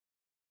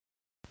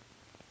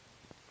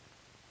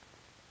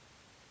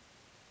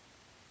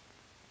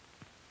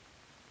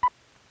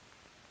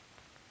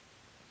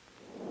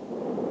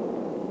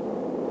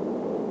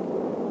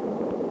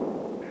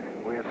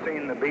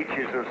the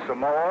beaches of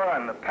Samoa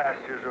and the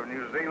pastures of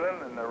New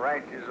Zealand and the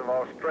ranches of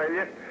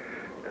Australia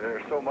that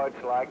are so much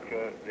like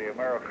the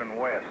American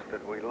West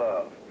that we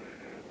love.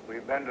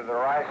 We've been to the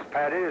rice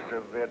paddies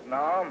of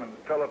Vietnam and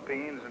the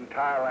Philippines and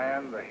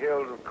Thailand, the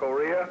hills of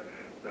Korea,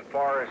 the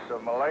forests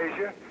of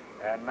Malaysia,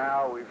 and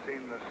now we've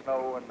seen the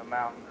snow in the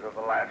mountains of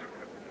Alaska.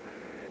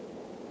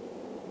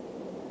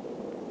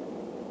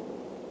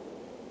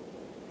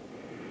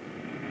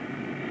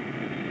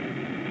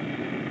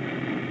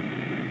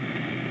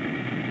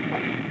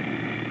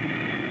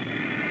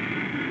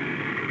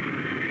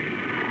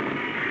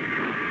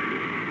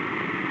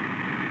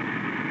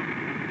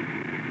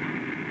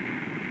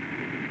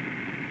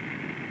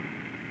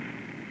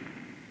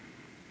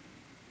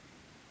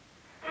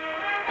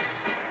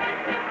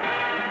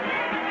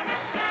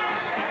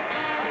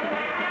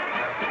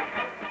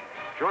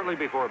 Shortly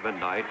before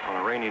midnight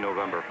on a rainy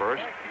November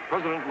 1st,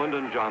 President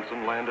Lyndon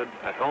Johnson landed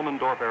at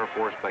Elmendorf Air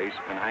Force Base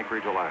in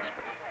Anchorage,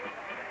 Alaska.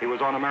 He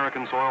was on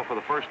American soil for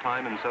the first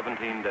time in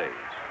 17 days.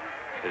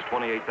 His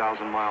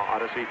 28,000-mile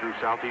odyssey through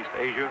Southeast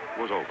Asia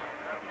was over.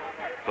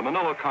 The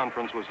Manila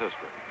Conference was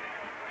history,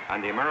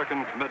 and the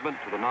American commitment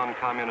to the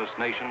non-communist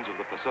nations of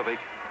the Pacific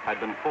had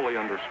been fully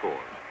underscored.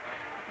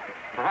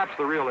 Perhaps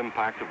the real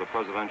impact of the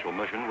presidential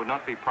mission would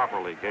not be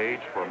properly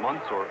gauged for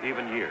months or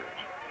even years,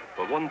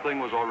 but one thing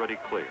was already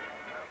clear.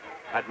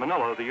 At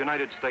Manila, the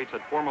United States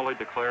had formally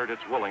declared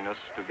its willingness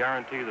to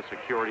guarantee the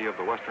security of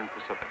the Western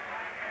Pacific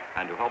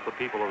and to help the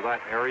people of that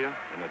area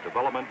in the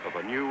development of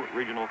a new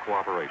regional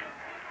cooperation.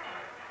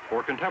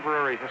 For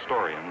contemporary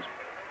historians,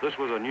 this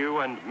was a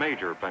new and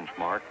major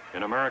benchmark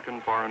in American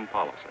foreign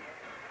policy.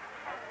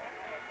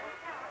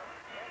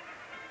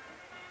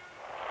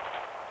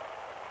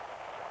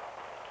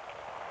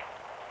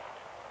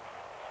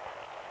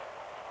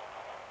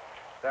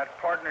 That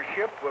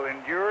partnership will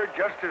endure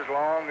just as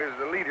long as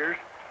the leaders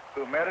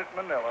who met at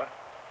Manila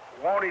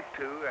want it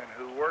to and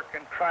who work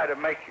and try to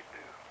make it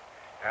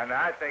do. And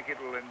I think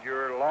it will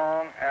endure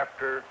long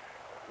after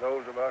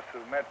those of us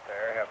who met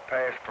there have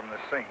passed from the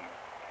scene.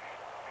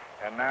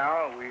 And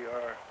now we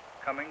are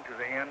coming to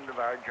the end of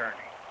our journey.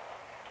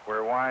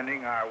 We're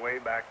winding our way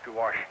back to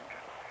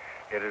Washington.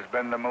 It has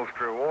been the most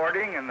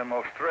rewarding and the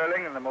most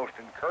thrilling and the most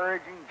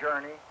encouraging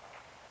journey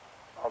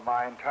of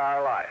my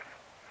entire life.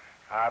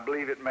 I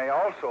believe it may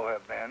also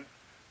have been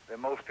the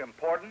most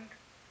important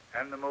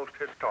and the most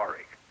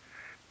historic.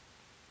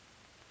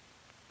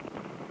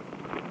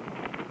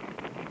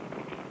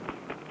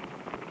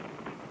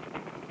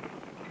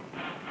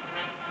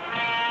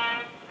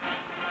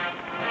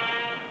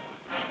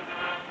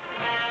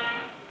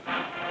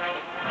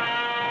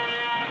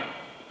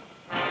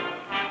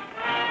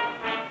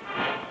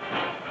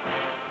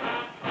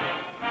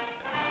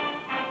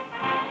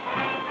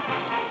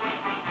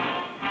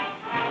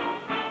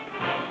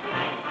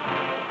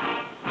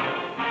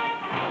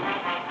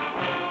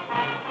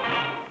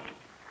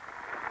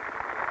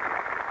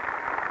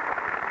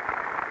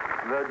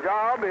 The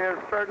job is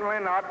certainly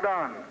not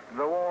done.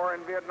 The war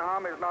in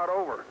Vietnam is not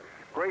over.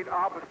 Great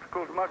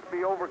obstacles must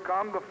be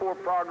overcome before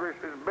progress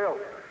is built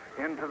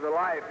into the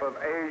life of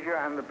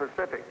Asia and the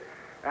Pacific,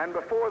 and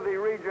before the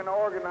region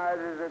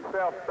organizes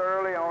itself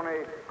thoroughly on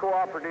a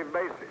cooperative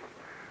basis.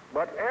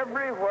 But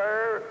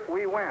everywhere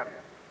we went,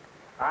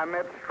 I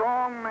met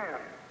strong men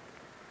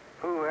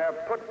who have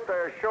put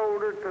their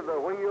shoulder to the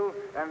wheel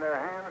and their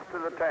hands to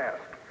the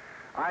task.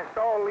 I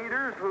saw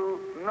leaders who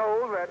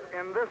know that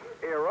in this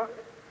era,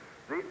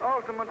 the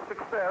ultimate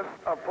success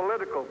of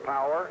political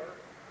power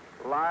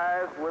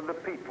lies with the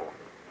people.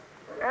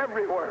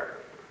 Everywhere,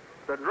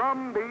 the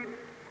drumbeat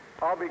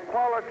of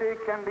equality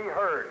can be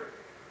heard,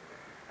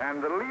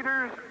 and the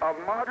leaders of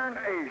modern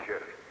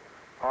Asia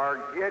are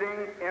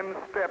getting in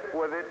step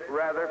with it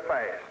rather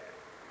fast.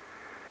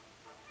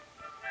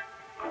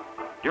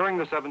 During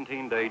the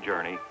 17-day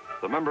journey,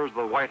 the members of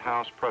the White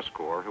House press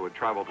corps who had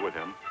traveled with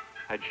him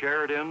had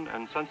shared in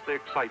and sensed the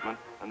excitement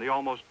and the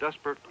almost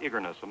desperate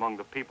eagerness among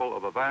the people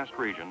of a vast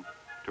region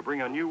to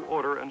bring a new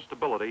order and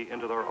stability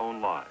into their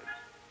own lives.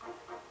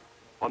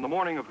 On the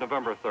morning of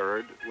November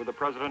 3rd, with the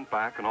president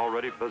back and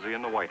already busy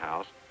in the White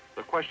House,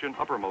 the question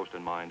uppermost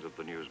in minds of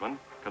the newsmen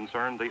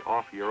concerned the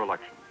off-year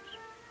elections.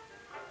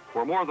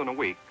 For more than a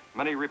week,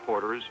 many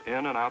reporters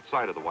in and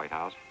outside of the White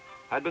House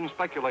had been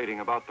speculating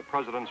about the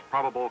president's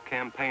probable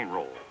campaign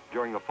role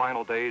during the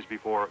final days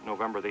before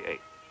November the 8th.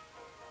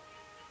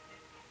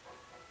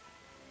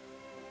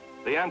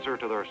 The answer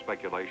to their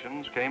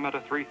speculations came at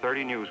a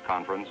 3:30 news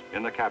conference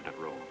in the cabinet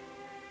room.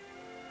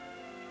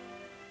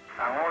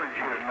 I wanted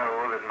you to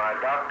know that my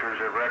doctors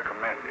have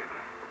recommended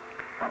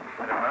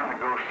that I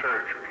undergo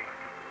surgery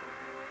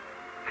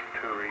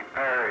to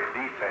repair a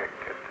defect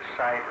at the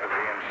site of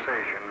the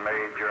incision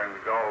made during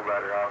the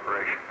gallbladder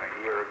operation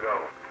a year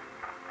ago.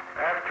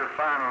 After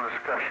final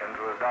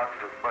discussions with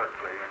Dr.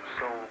 Berkeley in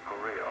Seoul,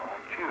 Korea on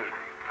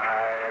Tuesday,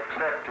 I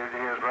accepted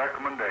his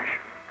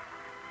recommendation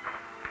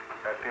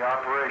that the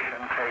operation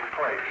take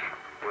place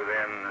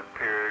within a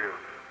period of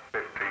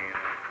 15,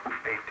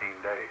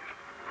 18 days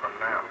from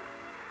now.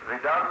 The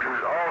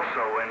doctors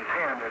also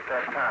intend at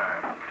that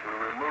time to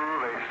remove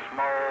a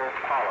small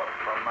polyp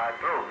from my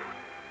throat.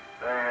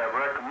 They have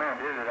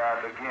recommended that I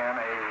begin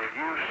a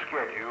reduced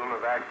schedule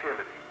of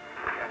activity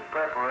in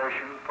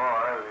preparation for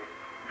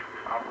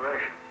the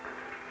operation,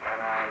 and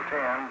I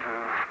intend to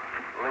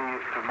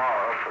leave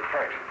tomorrow for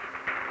Texas.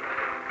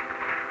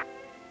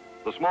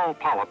 The small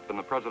polyp in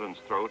the president's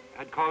throat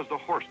had caused a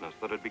hoarseness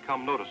that had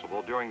become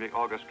noticeable during the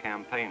August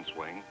campaign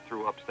swing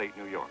through upstate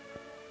New York.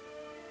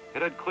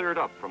 It had cleared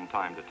up from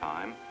time to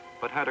time,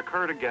 but had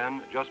occurred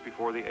again just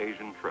before the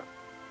Asian trip.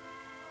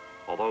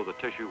 Although the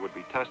tissue would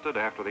be tested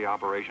after the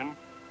operation,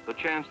 the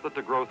chance that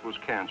the growth was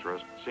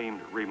cancerous seemed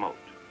remote.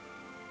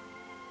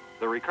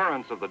 The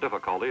recurrence of the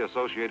difficulty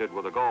associated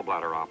with a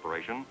gallbladder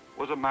operation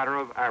was a matter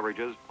of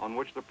averages on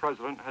which the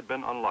president had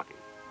been unlucky.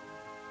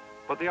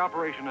 But the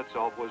operation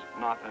itself was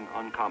not an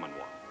uncommon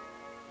one.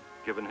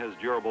 Given his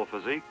durable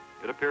physique,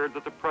 it appeared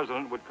that the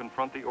president would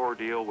confront the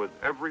ordeal with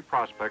every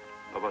prospect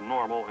of a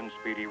normal and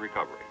speedy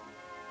recovery.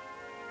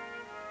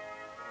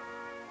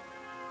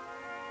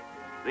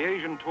 The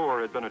Asian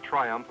tour had been a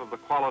triumph of the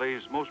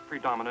qualities most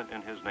predominant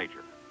in his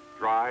nature: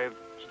 drive,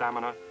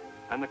 stamina,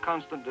 and the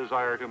constant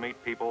desire to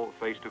meet people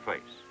face to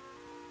face.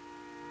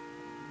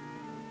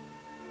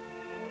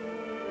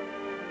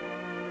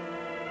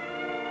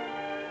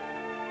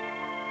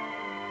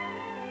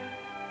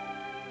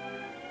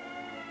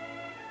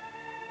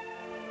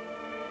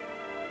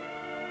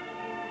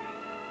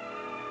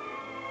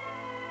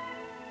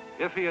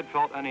 If he had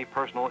felt any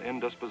personal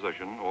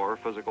indisposition or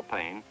physical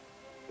pain,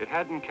 it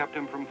hadn't kept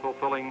him from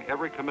fulfilling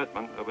every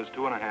commitment of his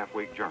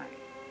 2.5-week journey.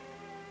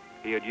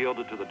 He had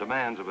yielded to the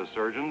demands of his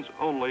surgeons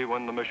only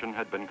when the mission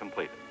had been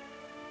completed.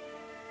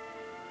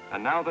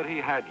 And now that he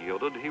had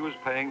yielded, he was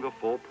paying the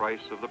full price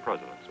of the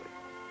presidency.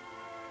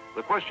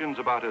 The questions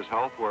about his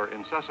health were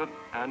incessant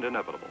and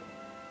inevitable,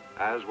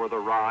 as were the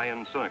wry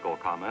and cynical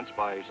comments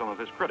by some of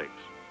his critics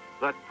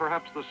that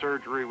perhaps the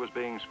surgery was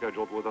being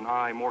scheduled with an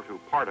eye more to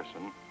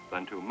partisan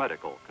than to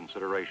medical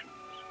considerations.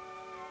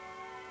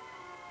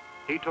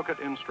 He took it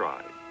in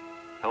stride,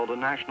 held a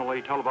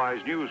nationally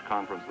televised news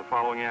conference the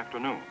following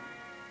afternoon,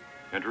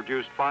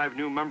 introduced 5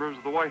 new members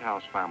of the White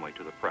House family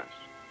to the press,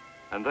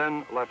 and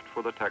then left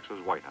for the Texas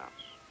White House.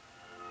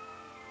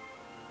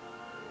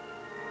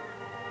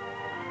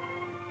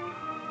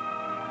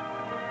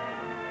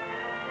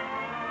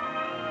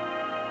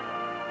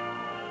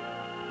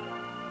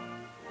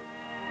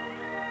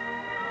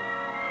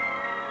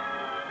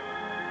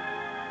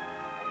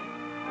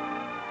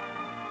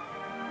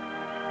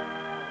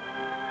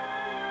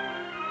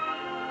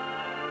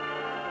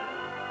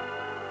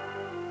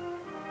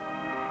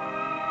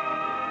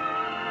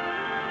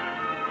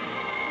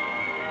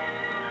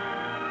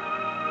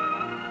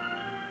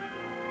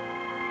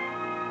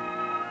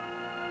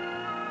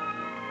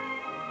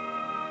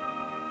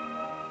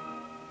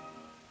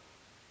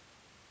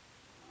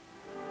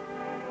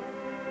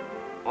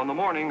 On the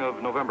morning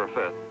of November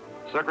 5th,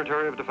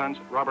 Secretary of Defense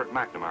Robert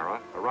McNamara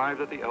arrived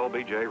at the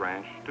LBJ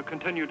Ranch to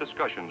continue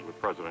discussions with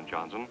President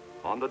Johnson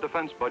on the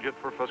defense budget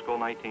for fiscal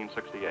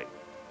 1968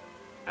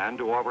 and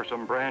to offer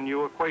some brand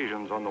new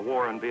equations on the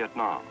war in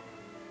Vietnam.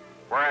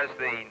 Whereas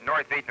the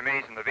North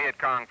Vietnamese and the Viet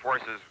Cong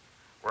forces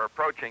were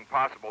approaching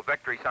possible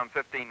victory some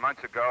 15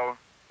 months ago,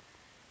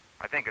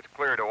 I think it's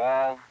clear to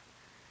all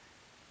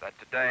that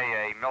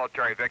today a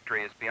military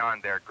victory is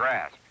beyond their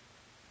grasp.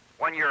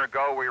 1 year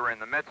ago, we were in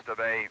the midst of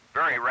a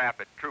very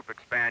rapid troop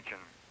expansion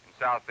in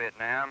South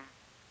Vietnam.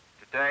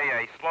 Today,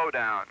 a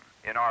slowdown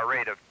in our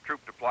rate of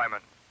troop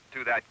deployment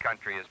to that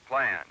country is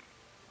planned.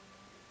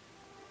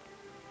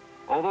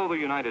 Although the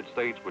United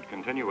States would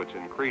continue its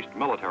increased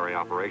military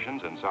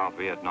operations in South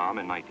Vietnam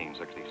in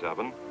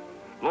 1967,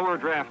 lower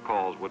draft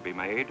calls would be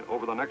made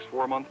over the next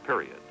 4-month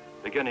period,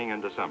 beginning in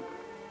December.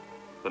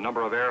 The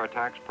number of air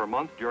attacks per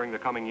month during the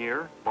coming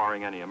year,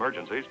 barring any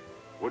emergencies,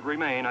 would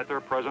remain at their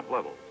present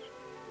levels.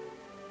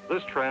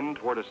 This trend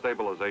toward a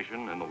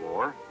stabilization in the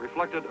war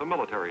reflected a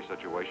military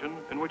situation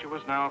in which it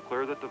was now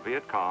clear that the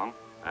Viet Cong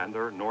and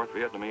their North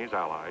Vietnamese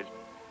allies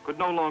could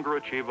no longer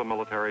achieve a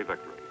military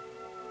victory.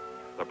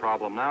 The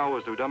problem now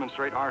was to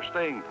demonstrate our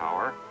staying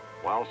power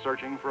while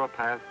searching for a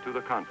path to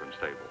the conference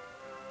table.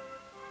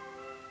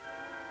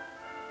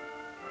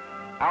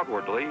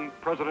 Outwardly,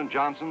 President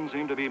Johnson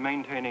seemed to be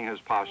maintaining his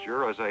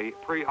posture as a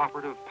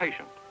preoperative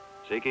patient,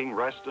 seeking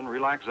rest and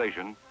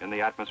relaxation in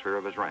the atmosphere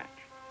of his ranch.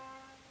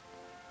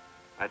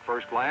 At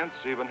first glance,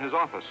 even his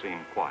office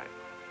seemed quiet,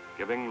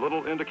 giving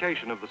little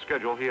indication of the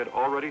schedule he had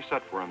already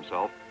set for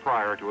himself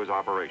prior to his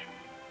operation.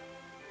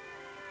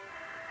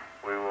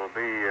 We will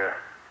be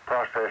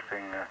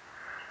processing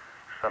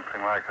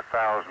something like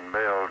 1,000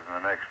 bales in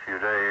the next few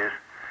days,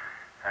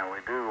 and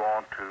we do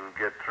want to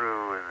get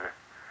through with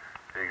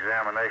the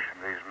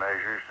examination of these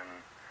measures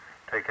and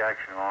take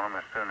action on them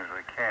as soon as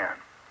we can.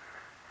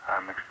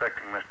 I'm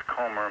expecting Mr.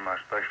 Comer, my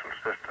special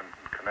assistant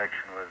in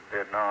connection with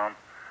Vietnam,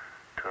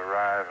 to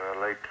arrive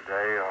late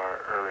today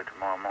or early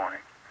tomorrow morning.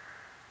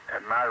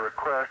 At my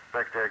request,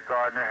 Secretary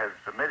Gardner has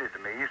submitted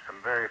to me some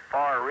very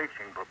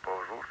far-reaching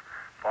proposals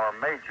for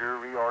major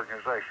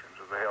reorganizations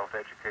of the Health,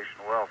 Education,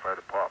 and Welfare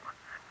Department.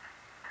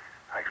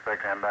 I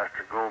expect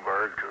Ambassador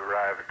Goldberg to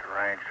arrive at the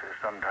ranch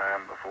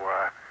sometime before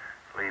I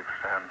leave for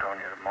San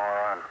Antonio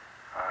tomorrow.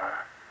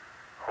 I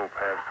hope to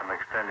have some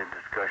extended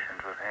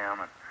discussions with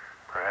him, and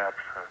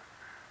perhaps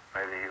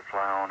maybe he'll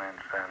fly on in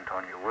San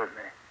Antonio with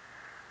me.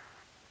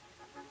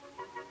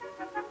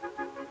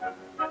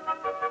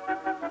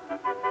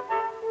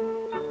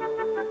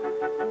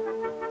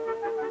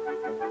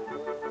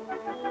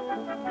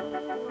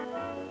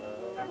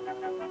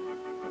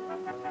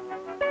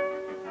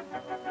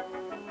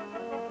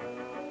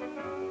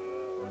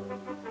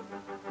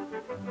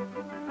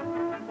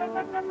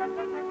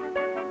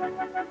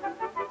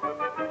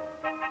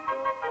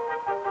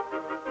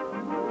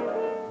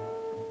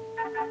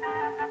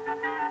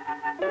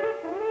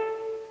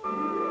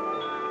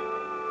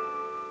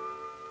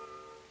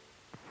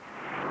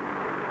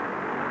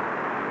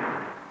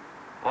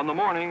 On the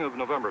morning of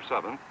November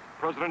 7th,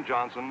 President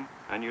Johnson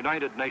and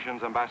United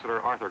Nations Ambassador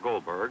Arthur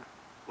Goldberg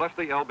left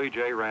the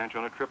LBJ Ranch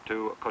on a trip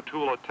to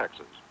Cotulla,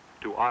 Texas,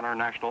 to honor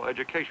National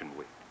Education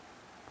Week.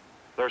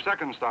 Their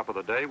second stop of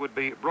the day would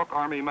be Brooke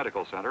Army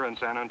Medical Center in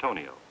San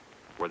Antonio,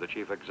 where the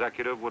chief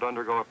executive would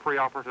undergo a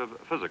preoperative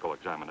physical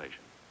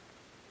examination.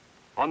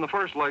 On the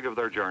first leg of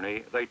their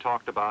journey, they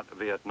talked about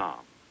Vietnam.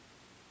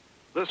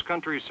 This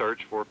country's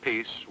search for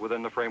peace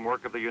within the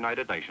framework of the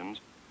United Nations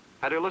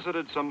had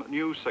elicited some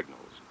new signals.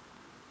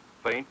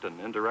 Faint and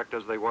indirect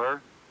as they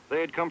were,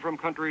 they had come from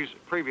countries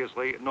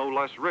previously no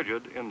less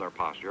rigid in their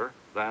posture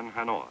than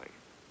Hanoi.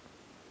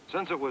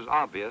 Since it was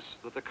obvious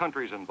that the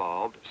countries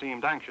involved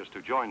seemed anxious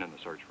to join in the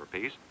search for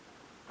peace,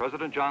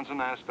 President Johnson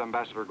asked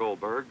Ambassador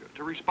Goldberg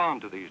to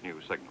respond to these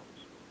new signals,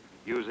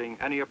 using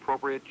any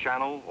appropriate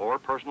channel or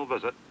personal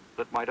visit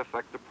that might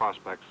affect the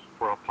prospects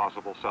for a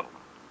possible settlement.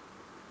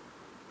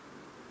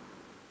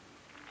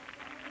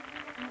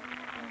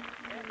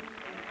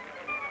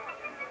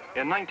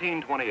 In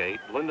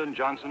 1928, Lyndon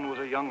Johnson was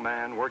a young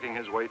man working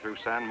his way through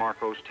San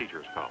Marcos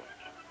Teachers College.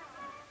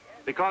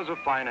 Because of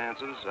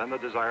finances and the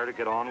desire to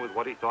get on with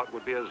what he thought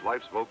would be his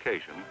life's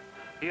vocation,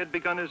 he had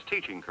begun his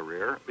teaching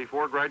career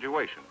before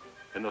graduation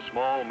in the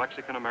small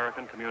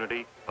Mexican-American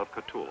community of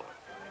Cotulla.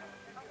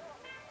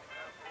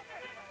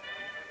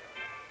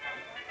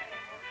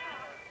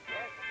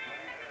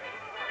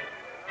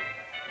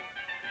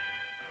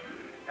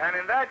 And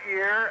in that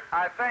year,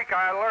 I think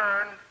I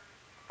learned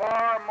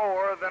far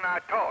more than I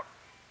taught.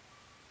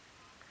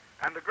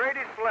 And the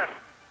greatest lesson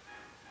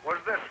was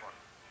this one.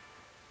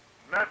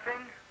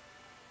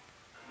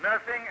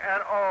 Nothing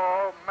at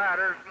all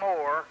matters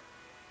more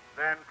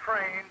than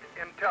trained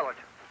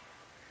intelligence.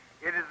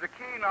 It is the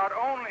key not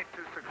only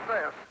to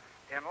success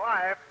in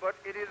life, but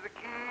it is the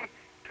key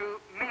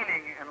to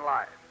meaning in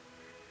life.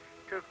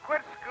 To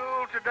quit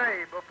school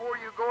today before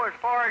you go as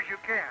far as you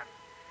can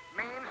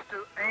means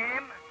to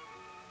aim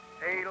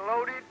a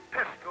loaded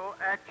pistol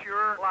at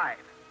your life.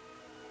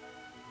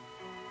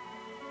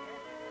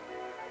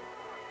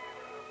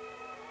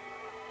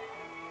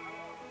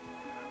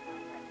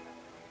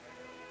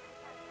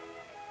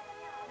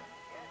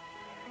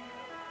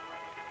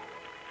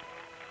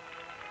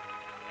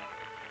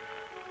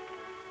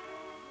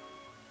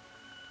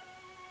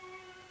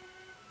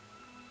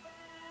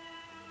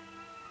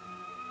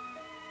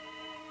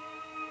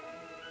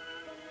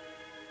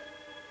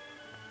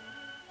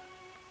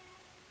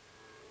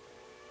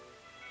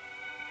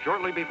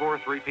 Shortly before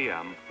 3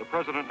 p.m., the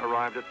President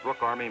arrived at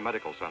Brooke Army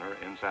Medical Center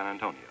in San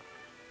Antonio.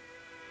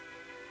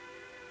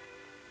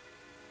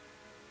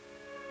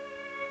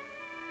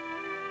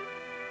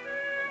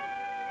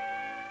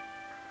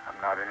 I'm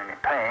not in any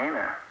pain,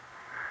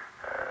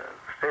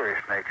 serious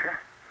nature,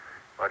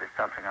 but it's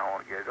something I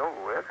want to get it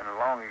over with. And as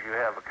long as you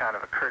have a kind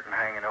of a curtain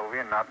hanging over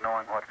you and not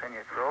knowing what's in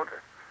your throat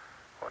or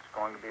what's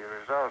going to be the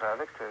result of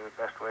it, the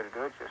best way to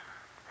do it is just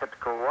hit the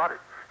cold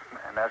water.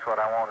 And that's what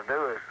I want to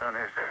do as soon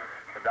as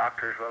the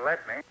doctors will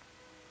let me.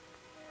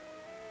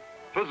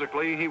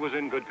 Physically, he was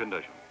in good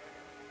condition.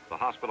 The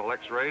hospital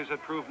x-rays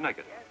had proved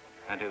negative,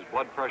 and his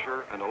blood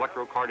pressure and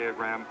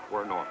electrocardiogram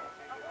were normal.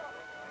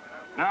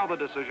 Now the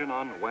decision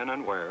on when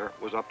and where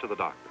was up to the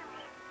doctors.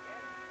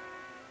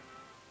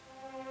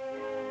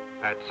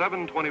 At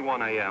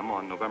 7:21 a.m.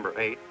 on November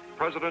 8th,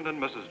 President and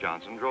Mrs.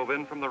 Johnson drove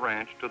in from the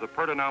ranch to the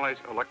Pedernales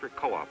Electric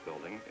Co-op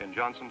building in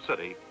Johnson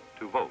City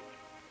to vote.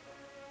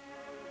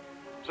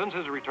 Since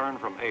his return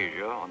from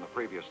Asia on the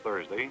previous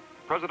Thursday,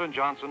 President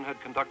Johnson had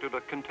conducted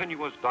a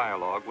continuous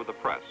dialogue with the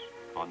press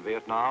on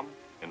Vietnam,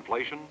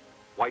 inflation,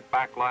 white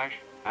backlash,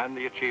 and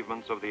the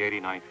achievements of the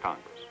 89th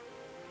Congress.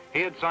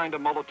 He had signed a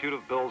multitude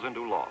of bills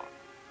into law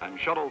and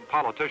shuttled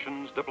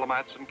politicians,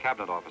 diplomats, and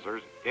cabinet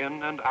officers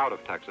in and out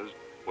of Texas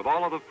with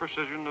all of the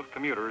precision of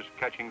commuters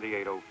catching the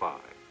 805.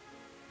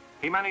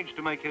 He managed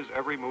to make his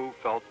every move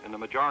felt in the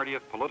majority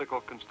of political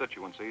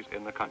constituencies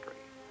in the country.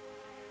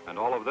 And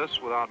all of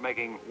this without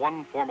making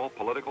one formal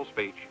political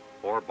speech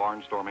or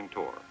barnstorming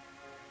tour.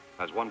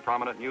 As one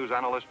prominent news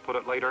analyst put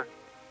it later,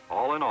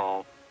 all in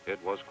all,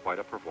 it was quite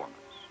a performance.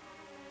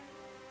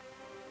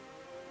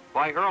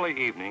 By early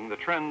evening, the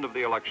trend of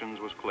the elections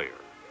was clear.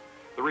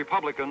 the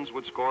Republicans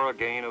would score a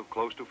gain of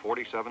close to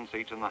 47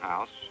 seats in the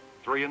House,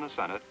 3 in the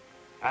Senate,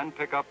 and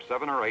pick up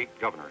 7 or 8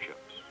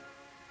 governorships.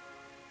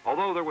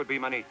 Although there would be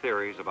many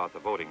theories about the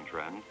voting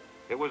trend,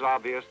 it was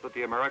obvious that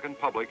the American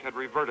public had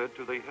reverted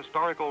to the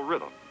historical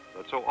rhythm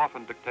that so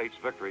often dictates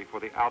victory for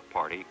the out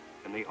party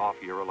in the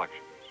off-year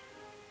elections.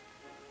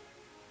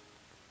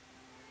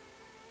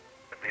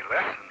 I'd be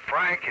less than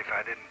frank if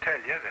I didn't tell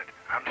you that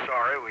I'm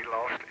sorry we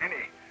lost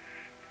any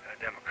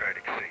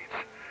Democratic seats.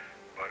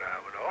 But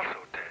I would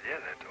also tell you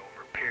that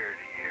over a period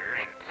of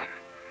years,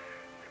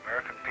 the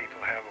American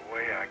people have a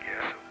way, I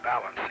guess, of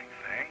balancing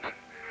things.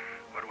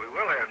 But we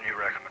will have new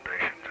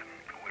recommendations,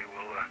 and we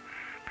will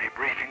be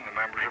briefing the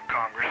members of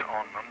Congress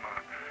on them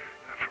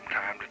from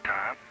time to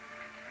time.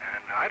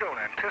 And I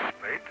don't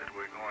anticipate that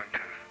we're going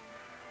to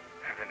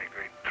have any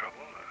great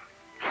trouble.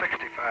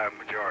 65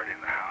 majority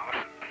in the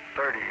House,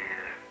 30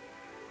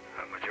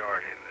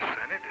 majority in the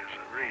Senate is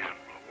a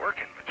reasonable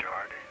working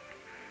majority.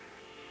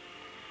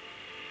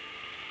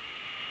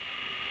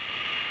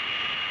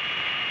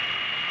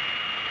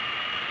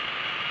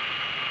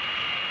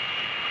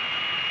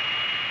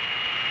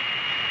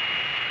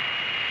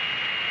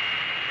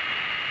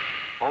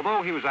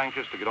 Although he was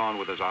anxious to get on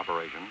with his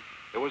operation,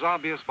 it was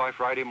obvious by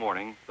Friday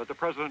morning that the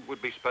president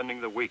would be spending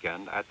the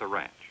weekend at the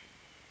ranch.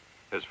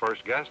 His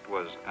first guest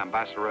was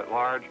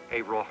Ambassador-at-Large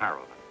Averell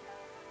Harriman.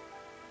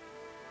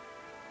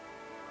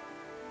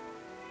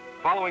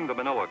 Following the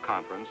Manila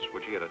conference,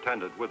 which he had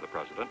attended with the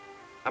president,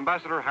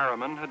 Ambassador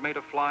Harriman had made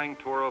a flying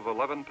tour of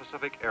 11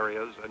 Pacific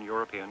areas and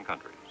European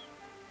countries.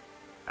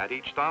 At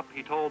each stop,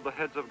 he told the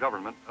heads of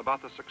government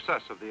about the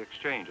success of the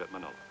exchange at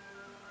Manila,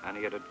 and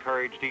he had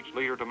encouraged each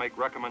leader to make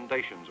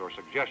recommendations or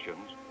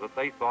suggestions that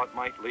they thought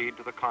might lead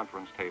to the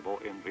conference table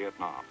in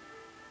Vietnam.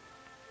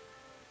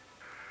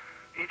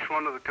 Each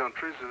one of the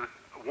countries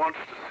wants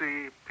to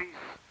see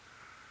peace,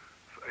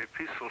 a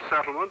peaceful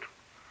settlement.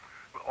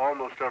 In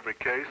almost every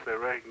case, they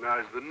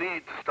recognize the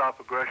need to stop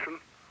aggression.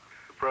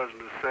 The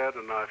president has said,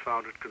 and I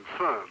found it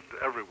confirmed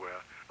everywhere,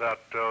 that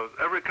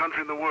every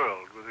country in the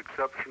world, with the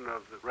exception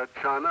of Red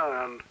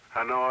China and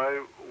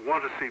Hanoi,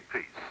 want to see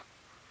peace.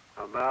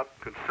 And that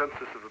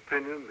consensus of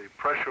opinion, the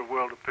pressure of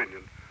world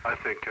opinion, I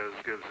think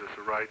gives us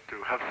a right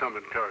to have some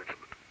encouragement.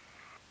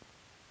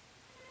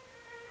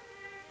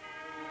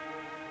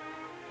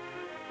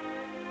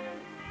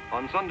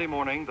 On Sunday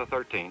morning, the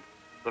 13th,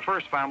 the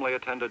first family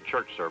attended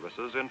church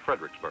services in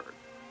Fredericksburg.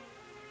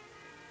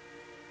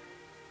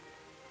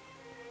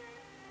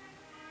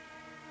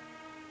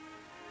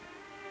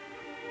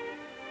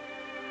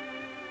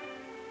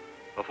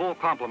 A full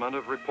complement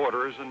of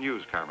reporters and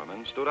news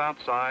cameramen stood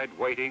outside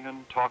waiting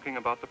and talking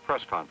about the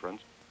press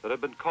conference that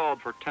had been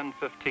called for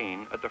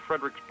 10:15 at the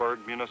Fredericksburg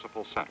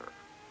Municipal Center.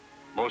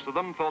 Most of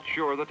them felt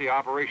sure that the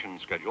operation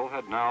schedule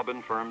had now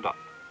been firmed up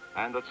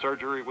and that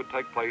surgery would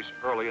take place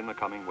early in the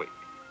coming week.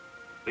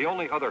 The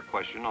only other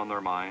question on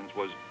their minds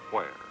was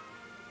where.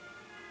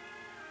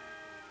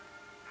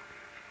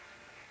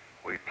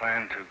 We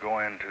plan to go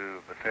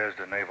into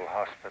Bethesda Naval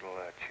Hospital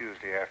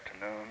Tuesday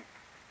afternoon,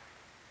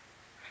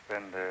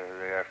 spend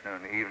the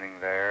afternoon and evening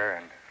there,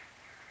 and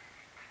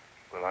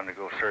we'll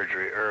undergo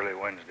surgery early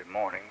Wednesday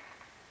morning.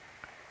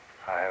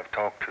 I have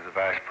talked to the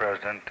Vice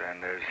President,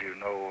 and as you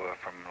know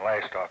from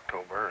last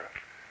October,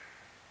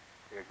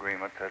 the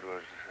agreement that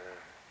was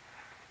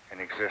in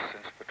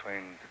existence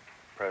between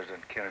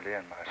President Kennedy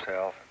and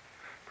myself, and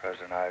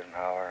President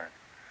Eisenhower, and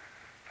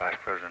Vice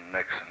President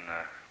Nixon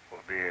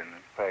will be in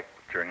effect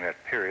during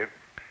that period.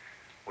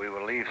 We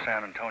will leave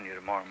San Antonio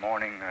tomorrow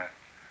morning,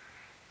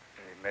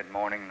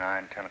 mid-morning,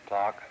 9, 10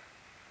 o'clock.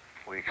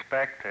 We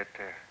expect that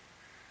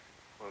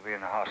we'll be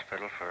in the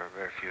hospital for a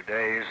very few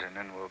days, and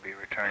then we'll be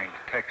returning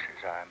to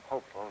Texas. I'm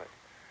hopeful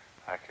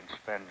that I can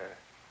spend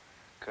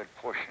a good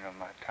portion of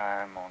my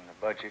time on the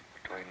budget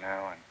between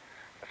now and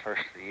the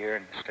first of the year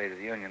and the State of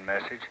the Union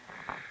message.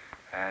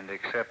 And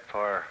except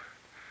for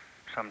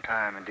some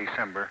time in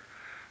December,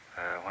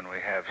 when we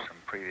have some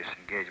previous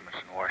engagements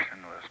in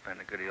Washington, we'll spend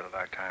a good deal of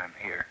our time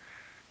here.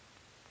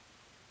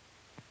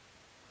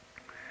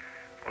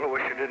 Well, I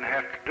wish I didn't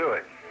have to do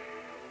it.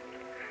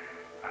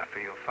 I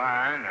feel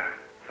fine. I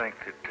think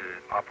that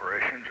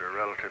operations are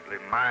relatively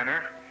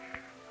minor.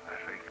 I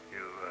think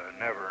you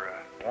never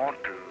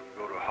want to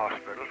go to a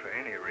hospital for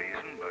any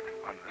reason, but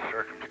under the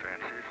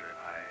circumstances,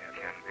 I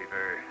can be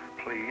very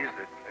pleased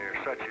that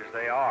they're such as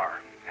they are.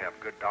 Have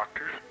good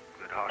doctors,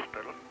 good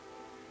hospital,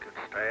 good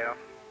staff,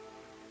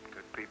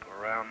 good people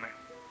around me.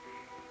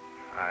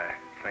 I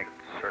think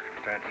the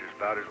circumstances are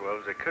about as well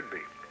as they could be.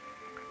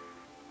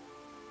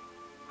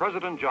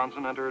 President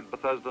Johnson entered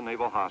Bethesda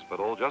Naval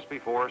Hospital just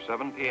before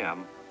 7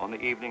 p.m. on the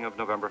evening of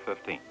November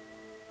 15th.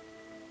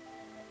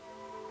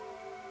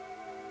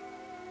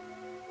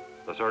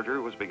 The surgery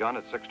was begun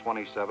at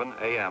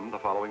 6:27 a.m. the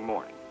following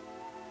morning.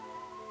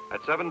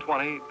 At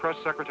 7:20, Press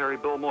Secretary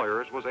Bill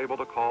Moyers was able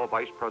to call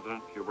Vice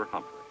President Hubert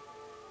Humphrey.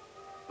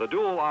 The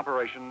dual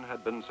operation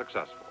had been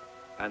successful,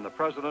 and the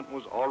president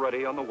was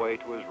already on the way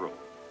to his room.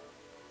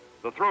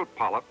 The throat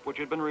polyp, which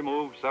had been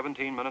removed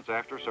 17 minutes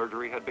after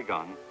surgery had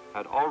begun,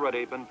 had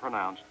already been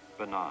pronounced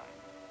benign.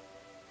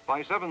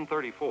 By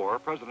 7:34,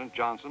 President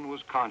Johnson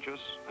was conscious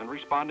and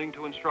responding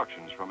to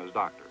instructions from his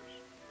doctors.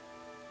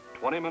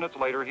 20 minutes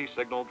later, he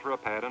signaled for a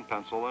pad and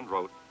pencil and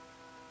wrote,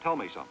 "Tell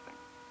me something.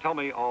 Tell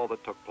me all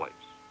that took place."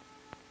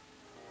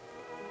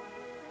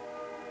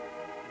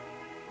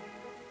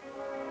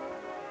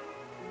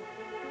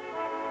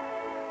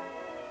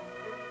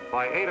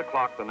 By 8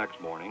 o'clock the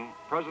next morning,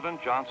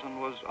 President Johnson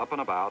was up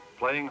and about,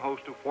 playing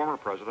host to former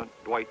President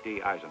Dwight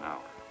D. Eisenhower.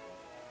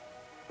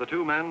 The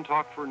two men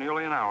talked for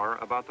nearly an hour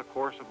about the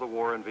course of the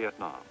war in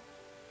Vietnam,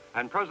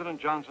 and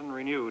President Johnson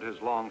renewed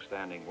his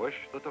long-standing wish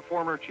that the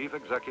former chief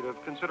executive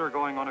consider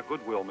going on a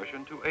goodwill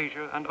mission to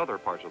Asia and other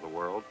parts of the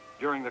world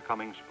during the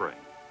coming spring.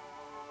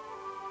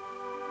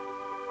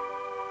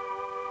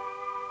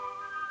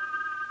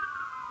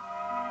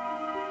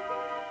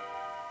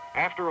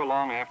 After a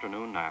long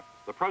afternoon nap,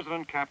 the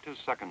president capped his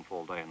second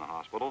full day in the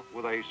hospital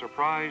with a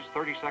surprise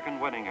 32nd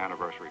wedding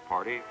anniversary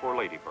party for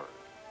Lady Bird.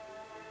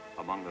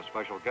 Among the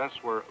special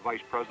guests were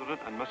Vice President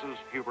and Mrs.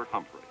 Hubert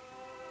Humphrey.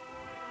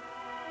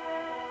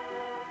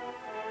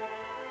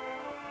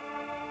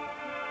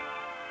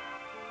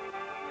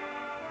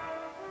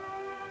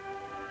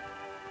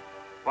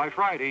 By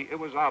Friday, it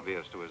was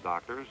obvious to his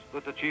doctors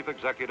that the chief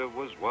executive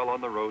was well on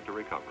the road to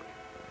recovery.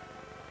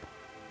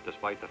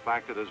 Despite the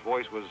fact that his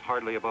voice was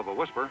hardly above a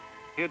whisper,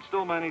 he had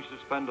still managed to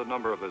spend a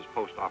number of his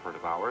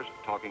post-operative hours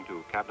talking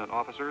to cabinet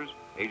officers,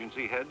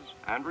 agency heads,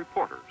 and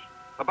reporters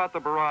about the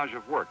barrage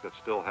of work that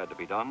still had to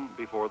be done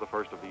before the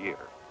first of the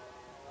year.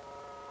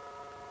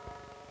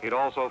 He'd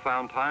also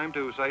found time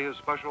to say his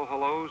special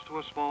hellos to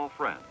a small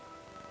friend,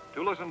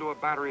 to listen to a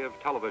battery of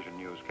television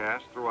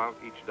newscasts throughout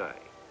each day,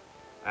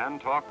 and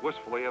talk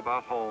wistfully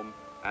about home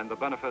and the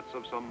benefits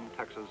of some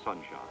Texas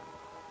sunshine.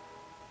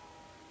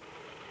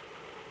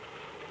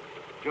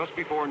 Just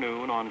before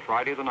noon on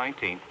Friday the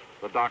 19th,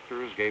 the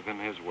doctors gave him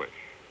his wish.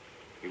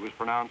 He was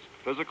pronounced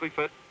physically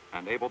fit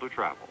and able to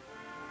travel.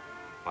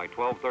 By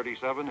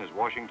 12:37, his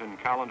Washington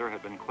calendar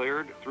had been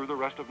cleared through the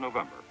rest of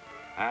November,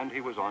 and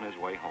he was on his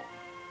way home.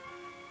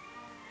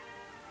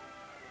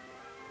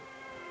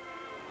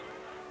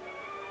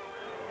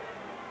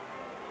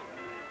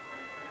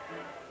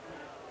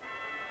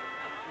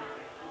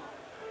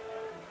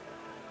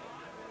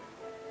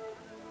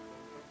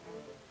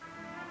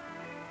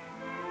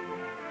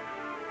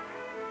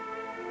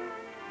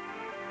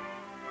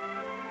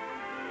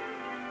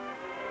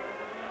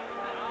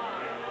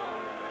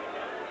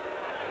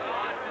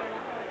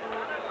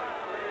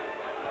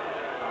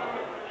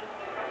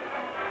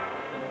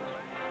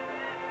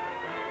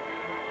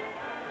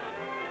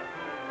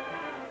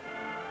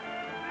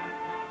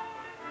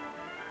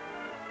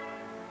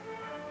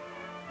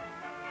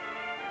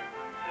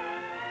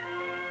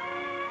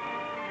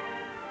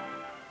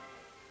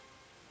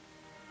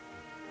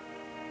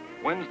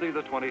 Wednesday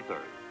the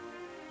 23rd.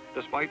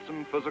 Despite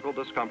some physical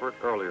discomfort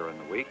earlier in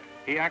the week,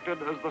 he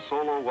acted as the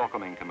solo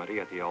welcoming committee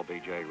at the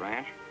LBJ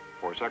Ranch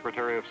for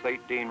Secretary of State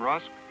Dean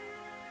Rusk,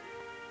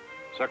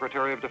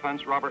 Secretary of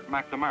Defense Robert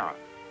McNamara,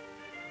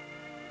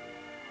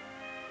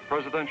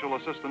 Presidential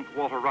Assistant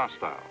Walter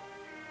Rostow,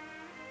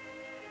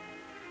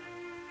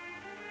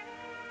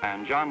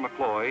 and John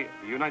McCloy,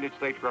 United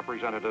States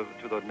Representative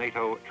to the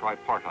NATO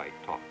tripartite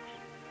talks.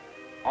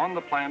 On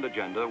the planned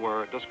agenda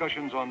were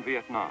discussions on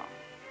Vietnam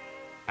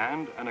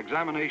and an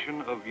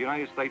examination of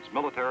United States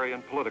military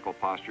and political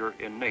posture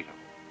in NATO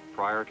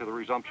prior to the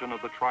resumption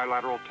of the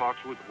trilateral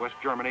talks with West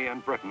Germany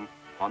and Britain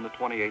on the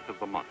 28th of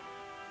the month.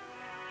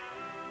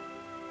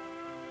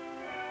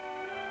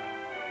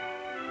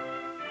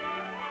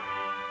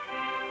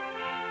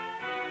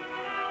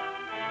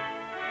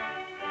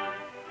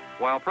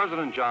 While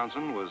President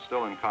Johnson was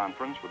still in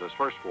conference with his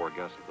first four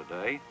guests of the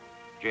day,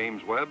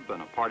 James Webb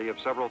and a party of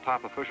several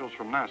top officials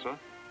from NASA,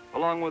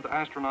 along with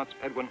astronauts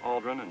Edwin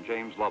Aldrin and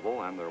James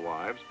Lovell and their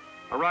wives,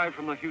 arrived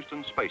from the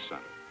Houston Space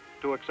Center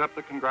to accept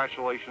the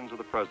congratulations of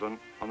the President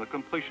on the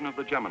completion of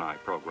the Gemini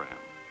program.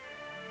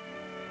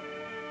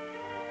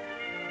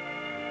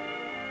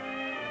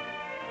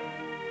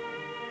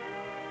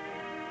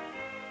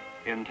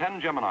 In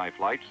 10 Gemini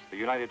flights, the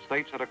United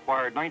States had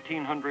acquired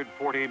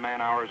 1,940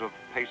 man-hours of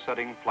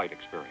pace-setting flight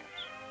experience.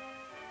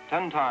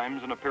 10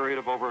 times in a period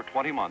of over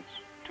 20 months,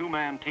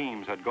 two-man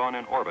teams had gone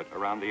in orbit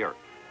around the Earth.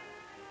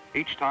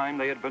 Each time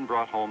they had been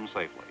brought home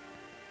safely.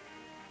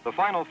 The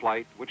final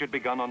flight, which had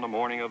begun on the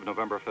morning of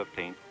November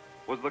 15th,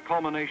 was the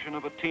culmination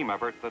of a team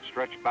effort that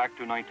stretched back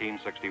to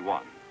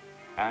 1961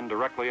 and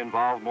directly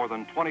involved more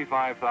than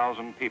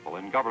 25,000 people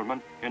in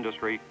government,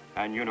 industry,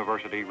 and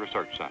university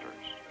research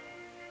centers.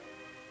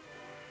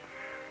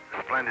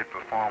 The splendid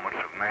performance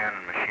of man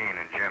and machine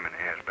in Gemini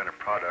has been a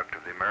product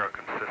of the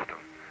American system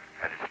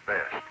at its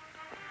best.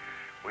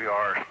 We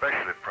are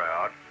especially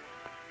proud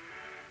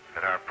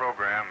that our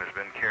program has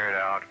been carried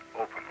out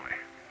openly.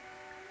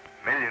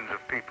 Millions of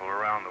people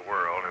around the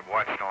world have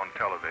watched on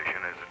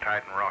television as the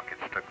Titan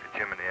rockets took the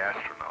Gemini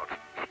astronauts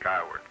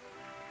skyward.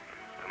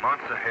 The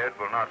months ahead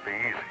will not be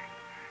easy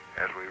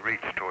as we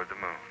reach toward the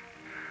moon.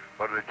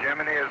 But with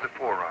Gemini as the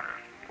forerunner,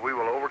 we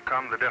will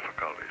overcome the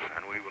difficulties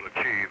and we will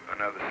achieve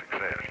another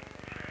success.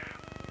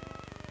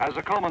 As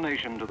a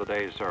culmination to the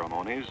day's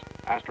ceremonies,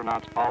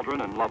 astronauts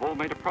Aldrin and Lovell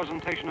made a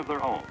presentation of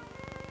their own,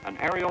 an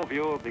aerial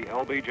view of the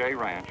LBJ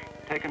Ranch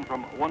taken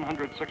from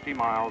 160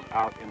 miles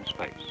out in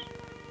space.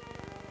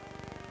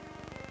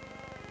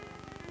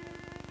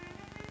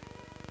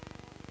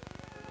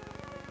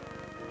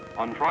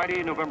 On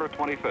Friday, November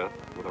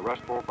 25th, with a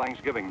restful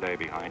Thanksgiving Day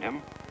behind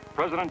him,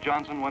 President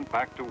Johnson went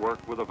back to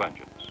work with a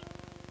vengeance.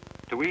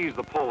 To ease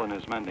the pull in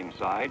his mending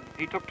side,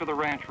 he took to the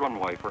ranch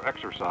runway for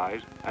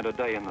exercise and a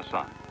day in the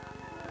sun.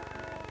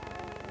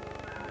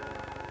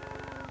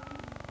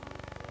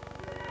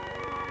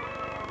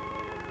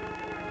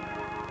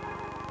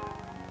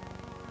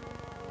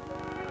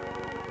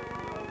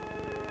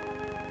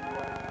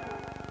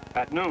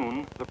 At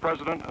noon, the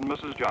President and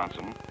Mrs.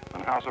 Johnson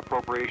and House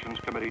Appropriations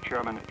Committee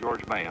Chairman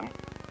George Mahan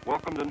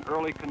welcomed an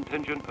early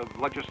contingent of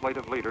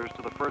legislative leaders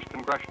to the first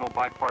congressional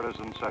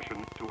bipartisan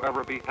session to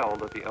ever be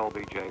held at the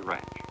LBJ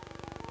Ranch.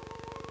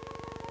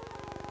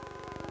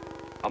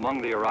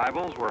 Among the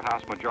arrivals were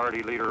House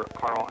Majority Leader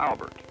Carl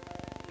Albert,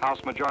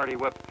 House Majority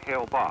Whip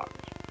Hale Boggs,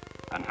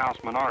 and House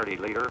Minority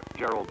Leader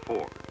Gerald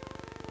Ford.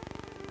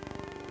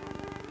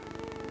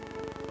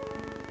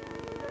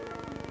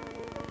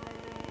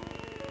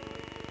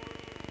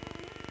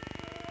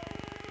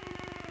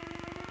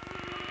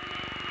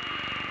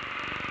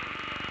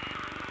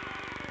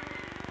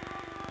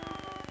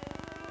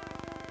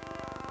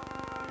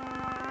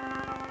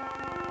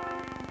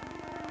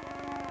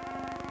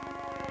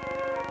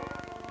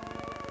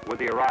 With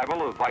the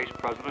arrival of Vice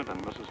President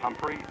and Mrs.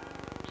 Humphrey,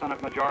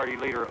 Senate Majority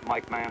Leader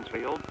Mike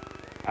Mansfield,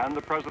 and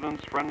the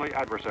President's friendly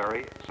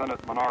adversary,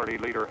 Senate Minority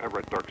Leader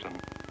Everett Dirksen,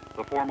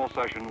 the formal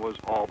session was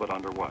all but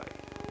underway.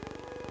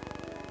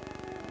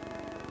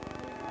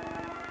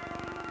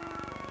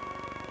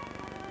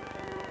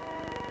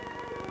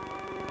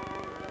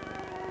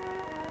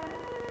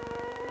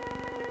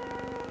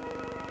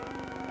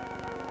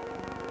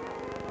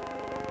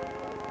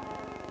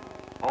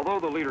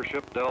 Although the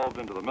leadership delved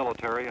into the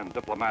military and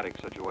diplomatic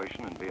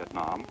situation in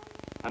Vietnam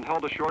and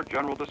held a short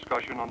general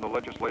discussion on the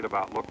legislative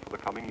outlook for the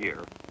coming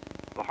year,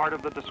 the heart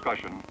of the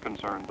discussion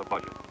concerned the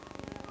budget.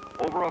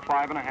 Over a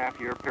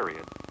 5.5-year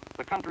period,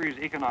 the country's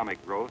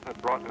economic growth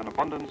had brought an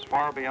abundance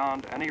far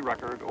beyond any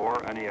record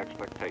or any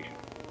expectation.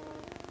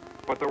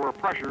 But there were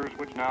pressures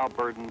which now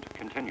burdened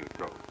continued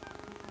growth.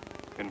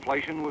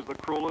 Inflation was the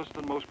cruelest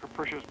and most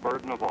capricious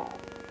burden of all.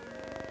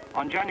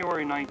 On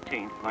January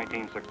 19,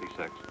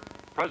 1966,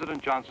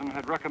 President Johnson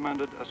had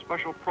recommended a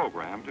special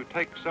program to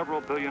take several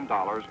 $billion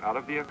out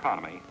of the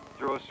economy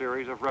through a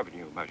series of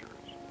revenue measures.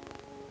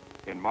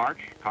 In March,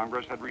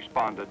 Congress had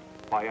responded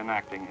by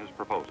enacting his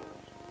proposals.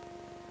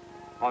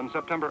 On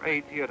September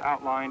 8th, he had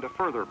outlined a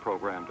further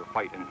program to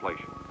fight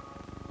inflation.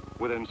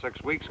 Within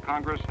 6 weeks,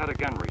 Congress had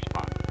again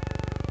responded,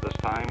 this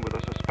time with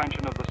a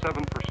suspension of the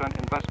 7%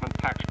 investment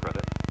tax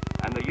credit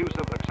and the use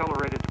of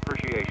accelerated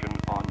depreciation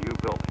on new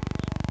buildings.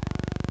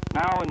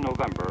 Now in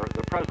November,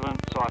 the President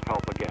sought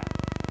help again.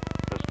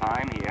 This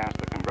time, he asked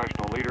the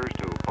congressional leaders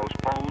to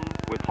postpone,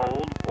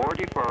 withhold, or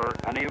defer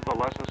any of the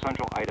less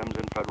essential items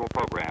in federal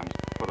programs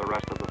for the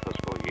rest of the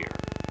fiscal year.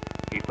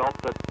 He felt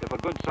that if a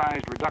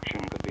good-sized reduction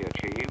could be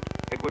achieved,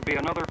 it would be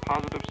another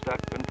positive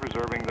step in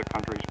preserving the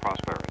country's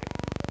prosperity.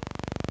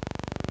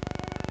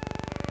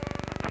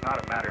 It's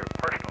not a matter of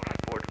personal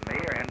support to me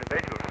or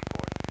individual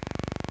support.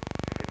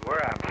 If it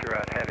were, I'm sure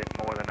I'd have it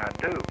more than I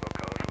do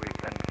because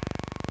we've been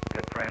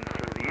good friends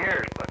through the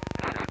years, but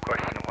this is a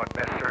question of what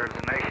best serves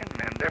the nation.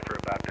 Men differ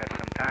about that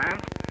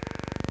sometimes.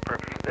 The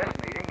purpose of this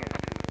meeting is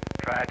to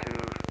try to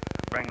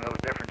bring those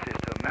differences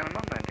to a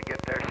minimum and to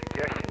get their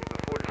suggestions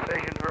before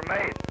decisions were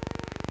made.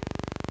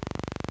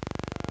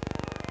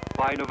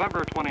 By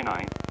November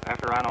 29th,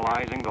 after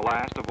analyzing the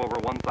last of over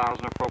 1,000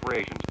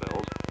 appropriations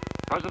bills,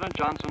 President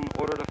Johnson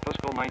ordered a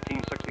fiscal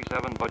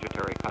 1967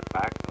 budgetary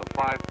cutback of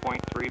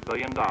 $5.3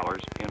 billion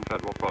in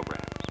federal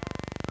programs.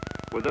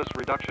 With this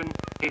reduction,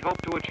 he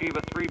hoped to achieve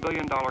a $3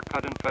 billion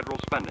cut in federal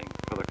spending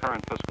for the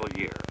current fiscal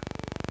year.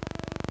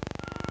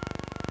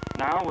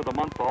 Now, with the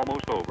month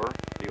almost over,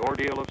 the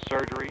ordeal of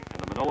surgery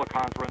and the Manila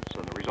Conference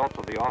and the results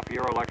of the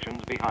off-year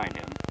elections behind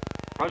him,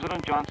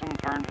 President Johnson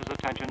turned his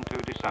attention to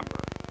December.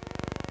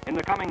 In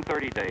the coming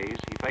 30 days,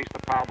 he faced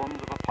the problems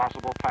of a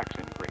possible tax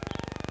increase,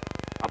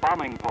 a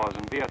bombing pause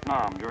in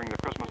Vietnam during the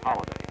Christmas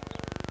holidays,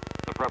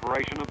 the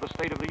preparation of the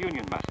State of the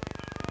Union message,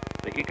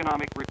 the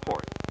economic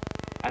report,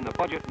 and the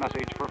budget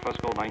message for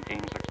fiscal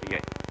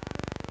 1968.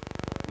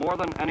 More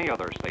than any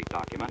other state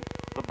document,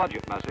 the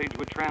budget message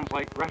would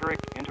translate rhetoric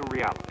into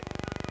reality,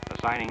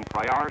 assigning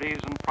priorities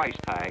and price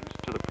tags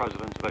to the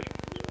president's visions.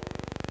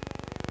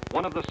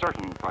 One of the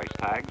certain price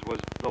tags was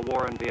the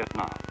war in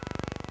Vietnam.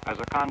 As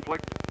a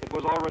conflict, it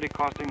was already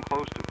costing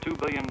close to $2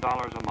 billion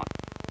a month,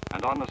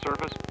 and on the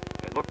surface,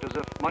 it looked as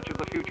if much of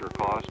the future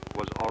cost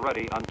was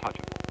already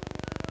untouchable.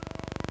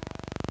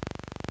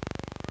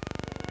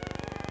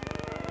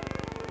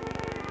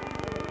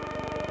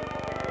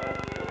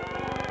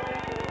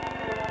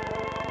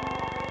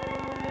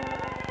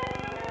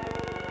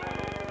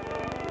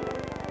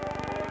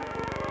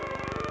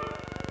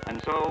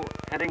 And so,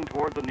 heading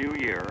toward the new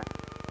year,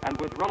 and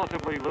with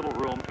relatively little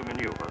room to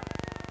maneuver,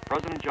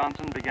 President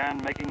Johnson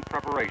began making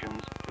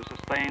preparations to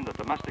sustain the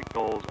domestic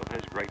goals of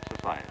his great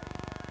society.